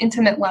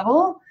intimate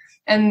level.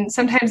 And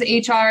sometimes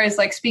HR is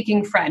like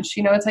speaking French.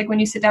 It's like when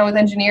you sit down with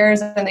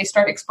engineers and they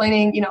start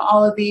explaining,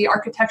 all of the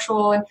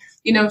architectural and,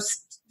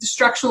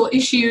 structural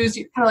issues.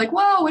 You're kind of like,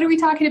 whoa, what are we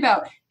talking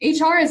about?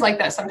 HR is like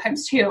that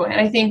sometimes too.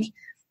 And I think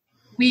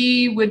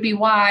we would be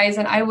wise,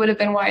 and I would have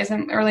been wise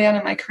early on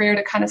in my career,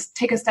 to kind of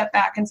take a step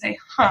back and say,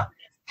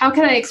 how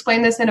can I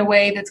explain this in a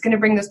way that's going to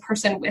bring this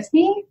person with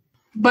me,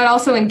 but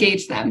also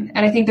engage them?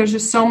 And I think there's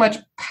just so much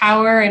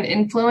power and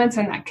influence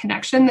and that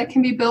connection that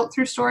can be built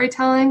through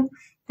storytelling,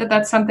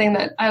 that's something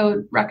that I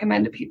would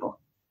recommend to people.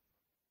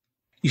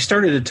 You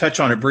started to touch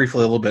on it briefly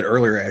a little bit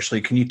earlier,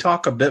 Ashley. Can you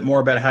talk a bit more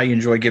about how you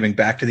enjoy giving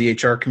back to the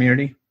HR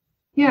community?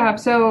 Yeah,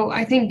 so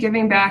I think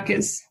giving back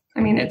it's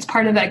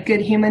part of that good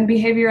human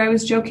behavior I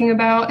was joking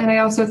about. And I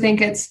also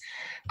think it's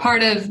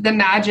part of the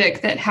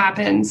magic that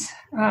happens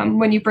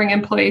when you bring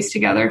employees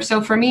together.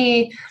 So for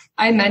me,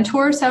 I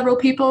mentor several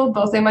people,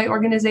 both in my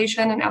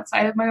organization and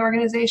outside of my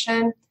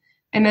organization.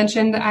 I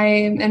mentioned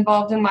I'm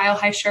involved in Mile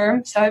High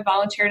SHRM, so I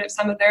volunteered at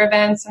some of their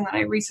events, and then I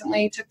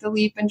recently took the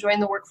leap and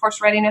joined the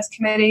Workforce Readiness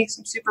Committee,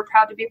 so I'm super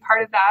proud to be a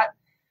part of that.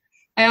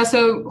 I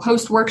also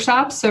host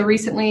workshops, so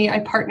recently I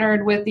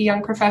partnered with the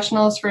Young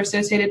Professionals for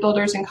Associated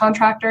Builders and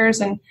Contractors,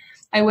 and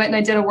I went and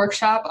I did a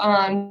workshop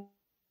on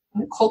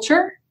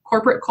culture,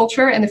 corporate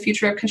culture, and the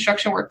future of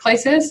construction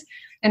workplaces,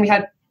 and we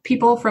had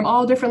people from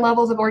all different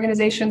levels of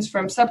organizations,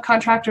 from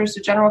subcontractors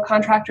to general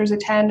contractors,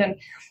 attend. And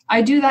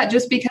I do that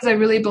just because I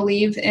really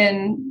believe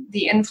in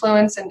the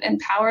influence and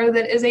power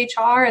that is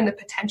HR, and the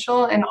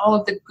potential and all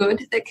of the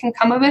good that can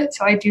come of it.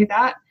 So I do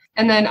that.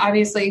 And then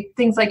obviously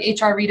things like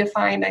HR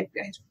Redefined,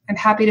 I'm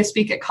happy to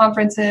speak at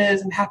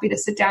conferences. I'm happy to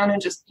sit down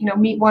and just,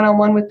 meet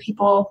one-on-one with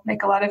people,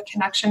 make a lot of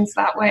connections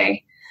that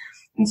way.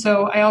 And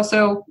so I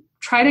also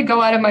try to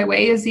go out of my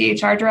way as the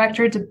HR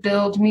director to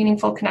build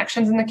meaningful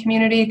connections in the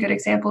community. A good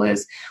example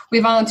is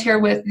we volunteer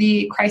with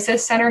the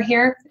Crisis Center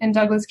here in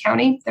Douglas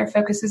County. Their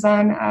focus is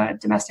on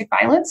domestic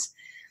violence.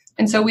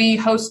 And so we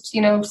host,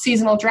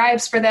 seasonal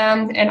drives for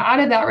them. And out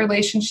of that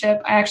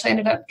relationship, I actually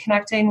ended up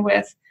connecting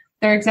with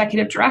their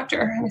executive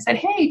director. And I said,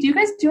 hey, do you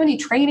guys do any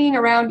training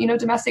around,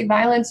 domestic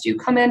violence? Do you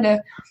come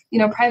into,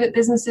 private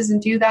businesses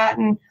and do that?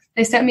 And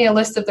they sent me a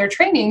list of their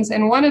trainings.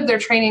 And one of their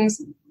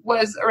trainings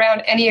was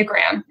around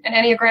Enneagram, and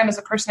Enneagram is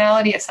a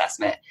personality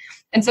assessment.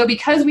 And so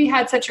because we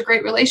had such a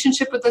great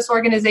relationship with this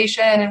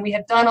organization and we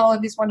had done all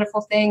of these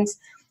wonderful things,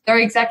 their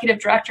executive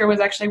director was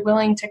actually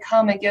willing to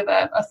come and give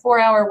a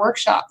 4-hour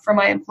workshop for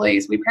my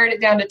employees. We pared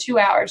it down to 2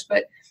 hours,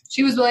 but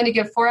she was willing to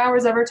give 4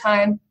 hours of her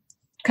time,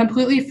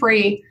 completely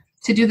free,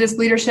 to do this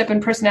leadership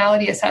and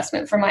personality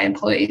assessment for my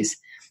employees.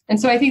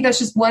 And so I think that's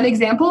just one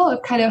example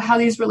of kind of how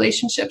these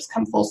relationships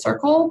come full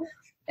circle.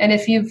 And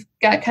if you've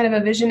got kind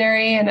of a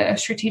visionary and a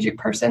strategic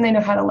person, they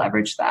know how to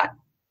leverage that.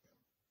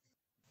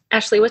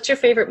 Ashley, what's your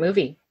favorite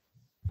movie?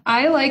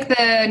 I like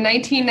the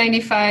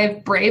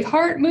 1995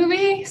 Braveheart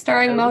movie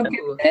starring Mel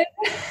Gibson.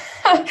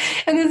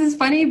 And this is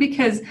funny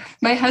because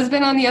my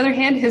husband, on the other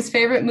hand, his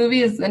favorite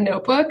movie is The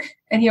Notebook.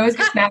 And he always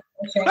gets mad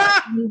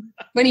at me.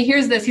 When he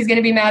hears this, he's going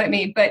to be mad at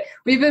me. But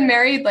we've been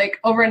married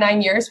over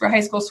 9 years. We're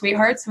high school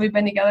sweethearts. So we've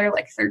been together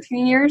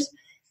 13 years.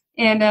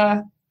 And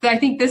I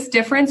think this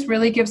difference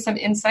really gives some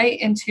insight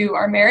into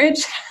our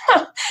marriage.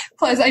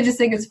 Plus, I just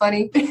think it's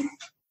funny.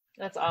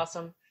 That's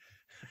awesome.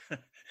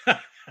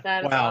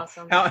 That is wow.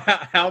 Awesome.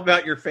 How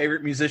about your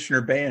favorite musician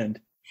or band?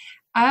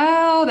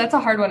 Oh, that's a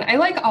hard one. I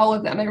like all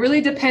of them. It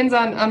really depends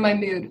on my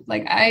mood.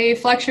 I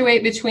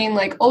fluctuate between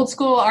old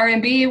school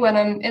R&B when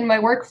I'm in my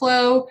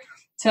workflow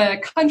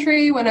to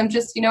country when I'm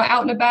just,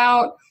 out and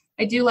about.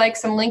 I do like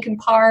some Linkin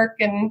Park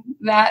and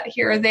that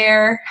here or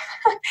there.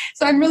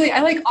 So I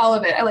like all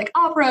of it. I like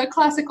opera,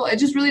 classical. It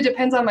just really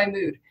depends on my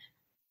mood.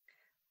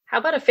 How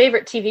about a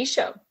favorite TV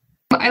show?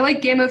 I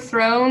like Game of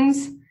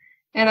Thrones,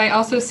 and I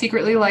also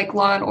secretly like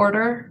Law and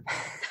Order.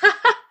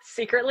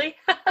 secretly.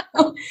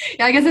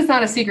 Yeah, I guess it's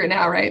not a secret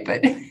now, right?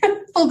 But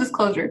full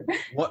disclosure.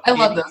 I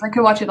love those. I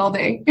could watch it all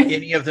day.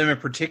 Any of them in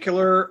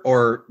particular,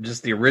 or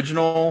just the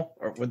original?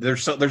 Or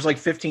there's like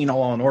 15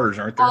 All in Orders,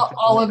 aren't there?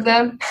 All of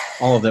them.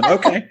 All of them.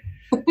 Okay.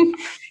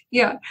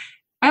 Yeah.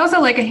 I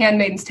also like A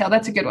Handmaid's Tale.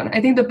 That's a good one.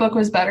 I think the book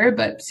was better,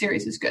 but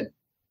series is good.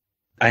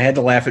 I had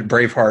to laugh at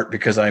Braveheart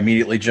because I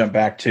immediately jumped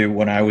back to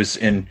when I was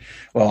in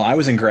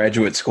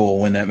graduate school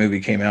when that movie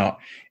came out,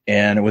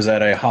 and it was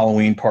at a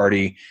Halloween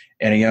party,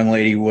 and a young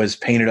lady was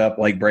painted up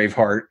like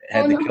Braveheart,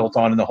 had the kilt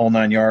on in the whole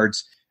 9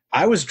 yards.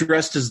 I was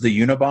dressed as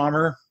the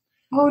Unabomber.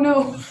 Oh,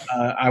 no.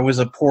 I was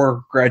a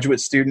poor graduate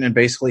student and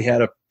basically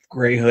had a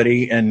gray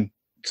hoodie and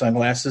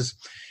sunglasses.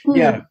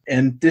 Yeah,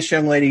 and this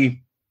young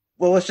lady,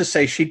 well, let's just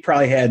say she'd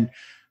probably had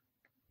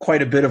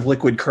quite a bit of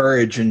liquid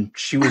courage, and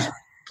she was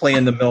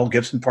playing the Mel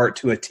Gibson part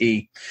to a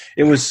T.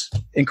 It was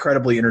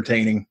incredibly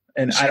entertaining.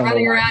 And I don't know.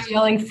 Running around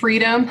yelling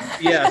freedom.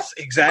 Yes,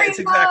 exactly. It's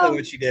exactly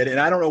what she did. And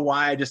I don't know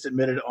why I just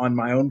admitted on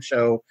my own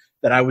show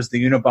that I was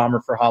the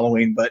Unabomber for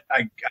Halloween, but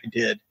I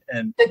did.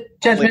 And the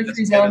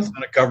judgment-free zone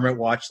on a government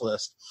watch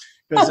list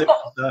because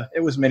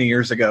it was many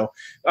years ago.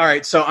 All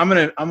right, so I'm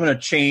gonna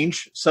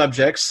change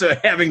subjects. So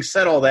having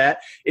said all that,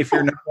 if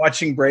you're not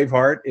watching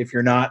Braveheart, if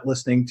you're not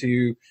listening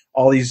to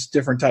all these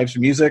different types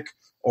of music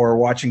or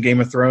watching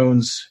Game of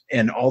Thrones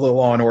and all the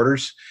Law and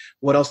Orders,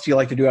 what else do you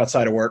like to do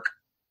outside of work?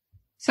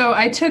 So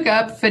I took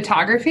up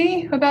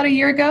photography about a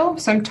year ago.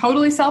 So I'm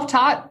totally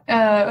self-taught.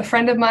 A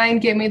friend of mine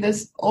gave me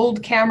this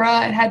old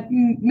camera. It had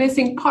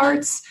missing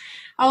parts,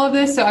 all of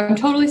this. So I'm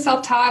totally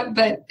self-taught,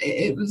 but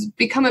it was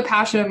become a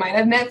passion of mine.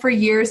 I've meant for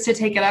years to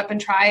take it up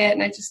and try it.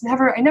 And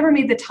I never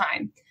made the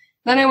time.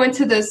 Then I went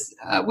to this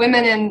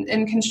women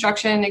in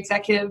construction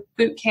executive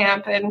boot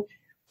camp, and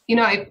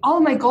all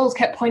of my goals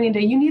kept pointing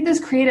to, you need this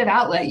creative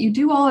outlet. You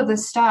do all of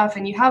this stuff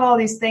and you have all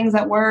these things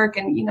at work.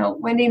 And,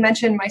 Wendy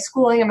mentioned my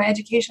schooling and my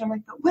education. I'm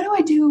like, but what do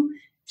I do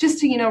just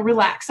to,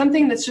 relax,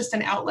 something that's just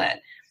an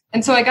outlet?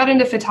 And so I got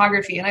into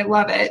photography and I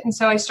love it. And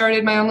so I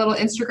started my own little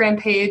Instagram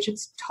page.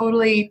 It's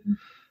totally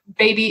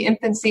baby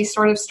infancy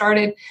sort of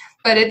started,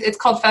 but it's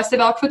called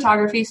Festival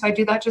Photography. So I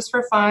do that just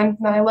for fun. And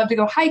then I love to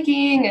go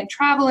hiking and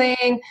traveling.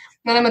 And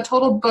then I'm a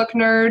total book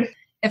nerd.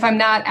 If I'm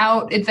not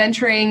out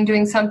adventuring,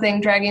 doing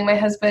something, dragging my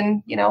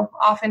husband,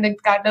 off into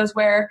God knows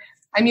where,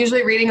 I'm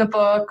usually reading a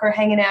book or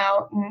hanging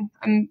out. And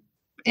I'm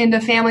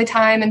into family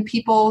time and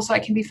people, so I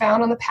can be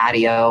found on the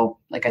patio.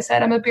 Like I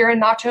said, I'm a beer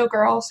and nacho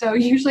girl, so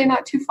usually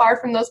not too far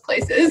from those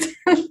places.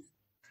 Oh,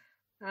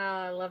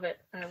 I love it.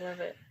 I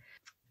love it.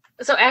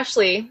 So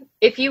Ashley,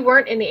 if you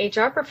weren't in the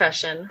HR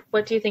profession,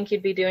 what do you think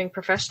you'd be doing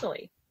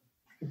professionally?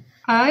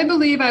 I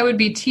believe I would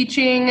be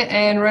teaching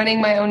and running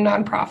my own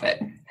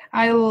nonprofit.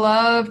 I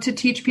love to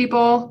teach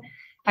people.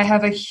 I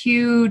have a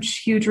huge,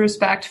 huge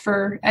respect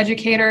for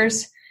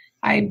educators.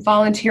 I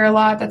volunteer a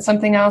lot. That's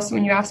something else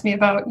when you ask me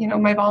about,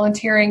 my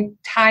volunteering,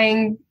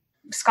 tying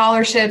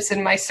scholarships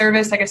and my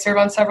service. Like I serve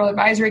on several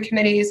advisory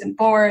committees and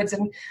boards,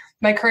 and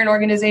my current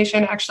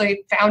organization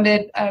actually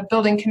founded a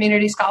building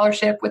community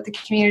scholarship with the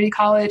community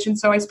college. And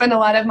so I spend a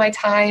lot of my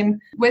time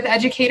with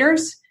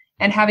educators.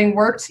 And having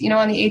worked,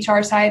 on the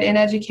HR side in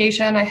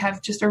education, I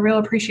have just a real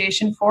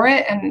appreciation for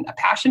it and a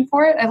passion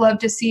for it. I love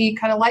to see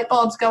kind of light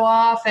bulbs go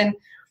off, and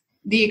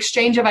the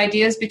exchange of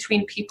ideas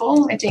between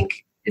people, I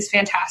think, is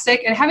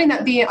fantastic. And having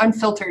that be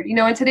unfiltered.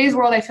 In today's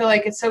world, I feel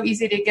like it's so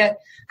easy to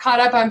get caught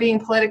up on being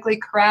politically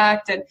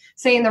correct and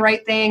saying the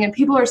right thing. And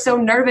people are so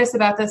nervous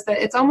about this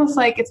that it's almost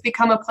like it's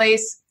become a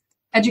place,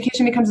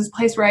 education becomes this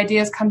place where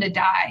ideas come to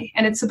die.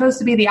 And it's supposed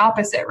to be the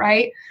opposite,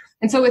 right?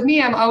 And so with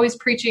me, I'm always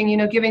preaching,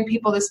 giving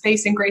people the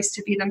space and grace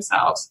to be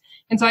themselves.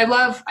 And so I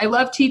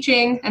love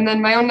teaching. And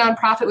then my own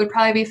nonprofit would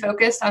probably be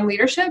focused on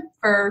leadership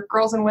for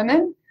girls and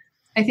women.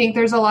 I think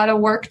there's a lot of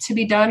work to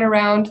be done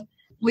around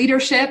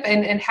leadership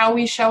and how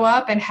we show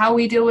up and how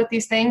we deal with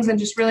these things, and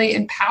just really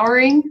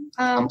empowering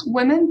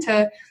women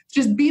to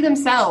just be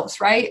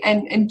themselves, right?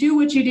 And do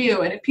what you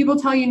do. And if people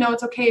tell you, no,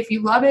 it's okay. If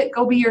you love it,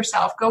 go be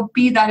yourself. Go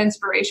be that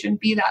inspiration.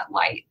 Be that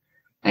light.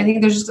 I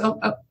think there's just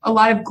a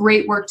lot of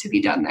great work to be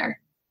done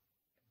there.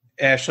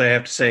 Ashley, I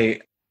have to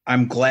say,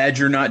 I'm glad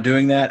you're not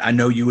doing that. I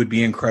know you would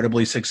be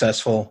incredibly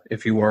successful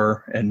if you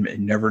were, and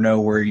never know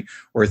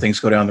where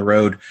things go down the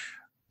road.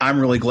 I'm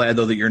really glad,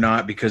 though, that you're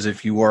not, because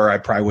if you were, I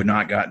probably would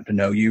not gotten to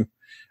know you.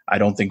 I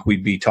don't think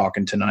we'd be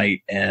talking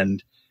tonight.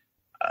 And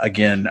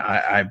again,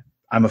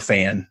 I'm a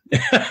fan.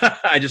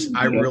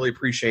 I really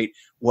appreciate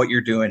what you're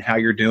doing, how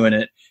you're doing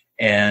it,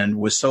 and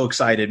was so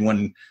excited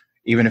when,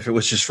 even if it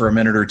was just for a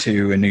minute or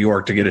two in New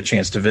York to get a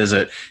chance to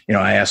visit,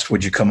 I asked,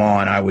 would you come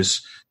on? I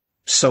was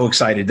so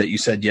excited that you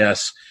said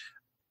yes.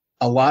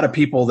 A lot of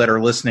people that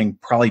are listening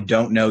probably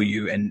don't know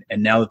you, and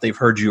now that they've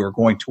heard you are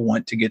going to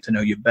want to get to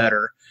know you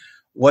better.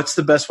 What's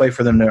the best way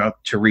for them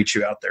to reach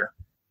you out there?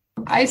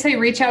 I say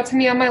reach out to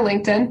me on my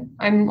LinkedIn.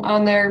 I'm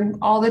on there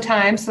all the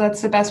time, so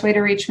that's the best way to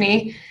reach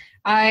me.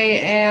 I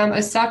am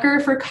a sucker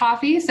for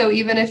coffee, so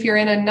even if you're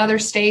in another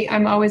state,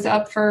 I'm always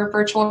up for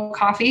virtual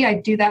coffee. I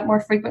do that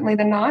more frequently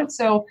than not,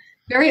 so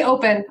very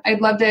open.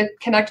 I'd love to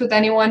connect with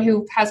anyone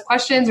who has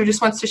questions or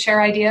just wants to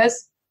share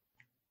ideas.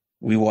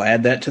 We will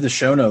add that to the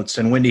show notes.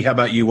 And Wendy, how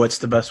about you? What's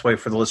the best way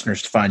for the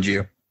listeners to find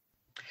you?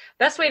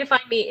 Best way to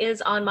find me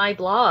is on my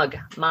blog,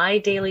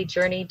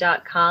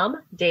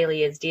 mydailyjourney.com.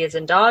 Daily is D as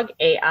in dog,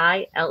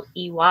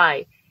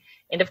 AILEY.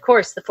 And of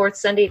course, the fourth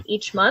Sunday of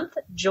each month,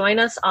 join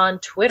us on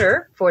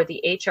Twitter for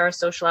the HR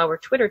Social Hour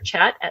Twitter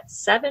chat at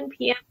 7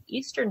 p.m.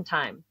 Eastern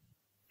Time.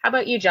 How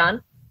about you,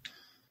 John?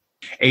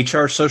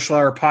 HR Social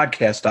Hour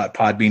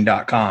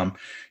Podcast.podbean.com.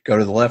 Go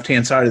to the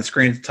left-hand side of the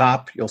screen at the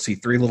top. You'll see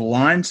 3 little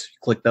lines.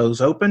 Click those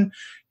open.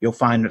 You'll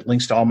find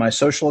links to all my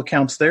social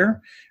accounts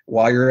there.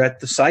 While you're at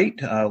the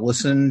site,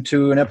 listen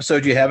to an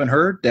episode you haven't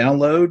heard,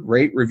 download,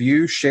 rate,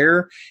 review,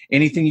 share,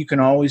 anything you can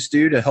always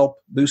do to help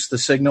boost the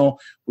signal.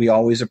 We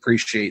always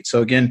appreciate.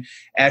 So again,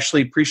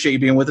 Ashley, appreciate you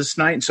being with us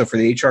tonight. And so for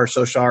the HR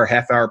Social Hour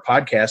Half Hour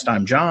Podcast,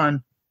 I'm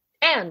John.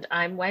 And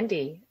I'm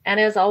Wendy. And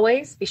as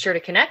always, be sure to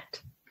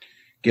connect,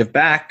 give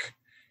back,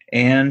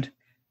 and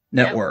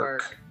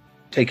network.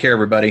 Take care,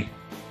 everybody.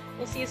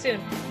 We'll see you soon.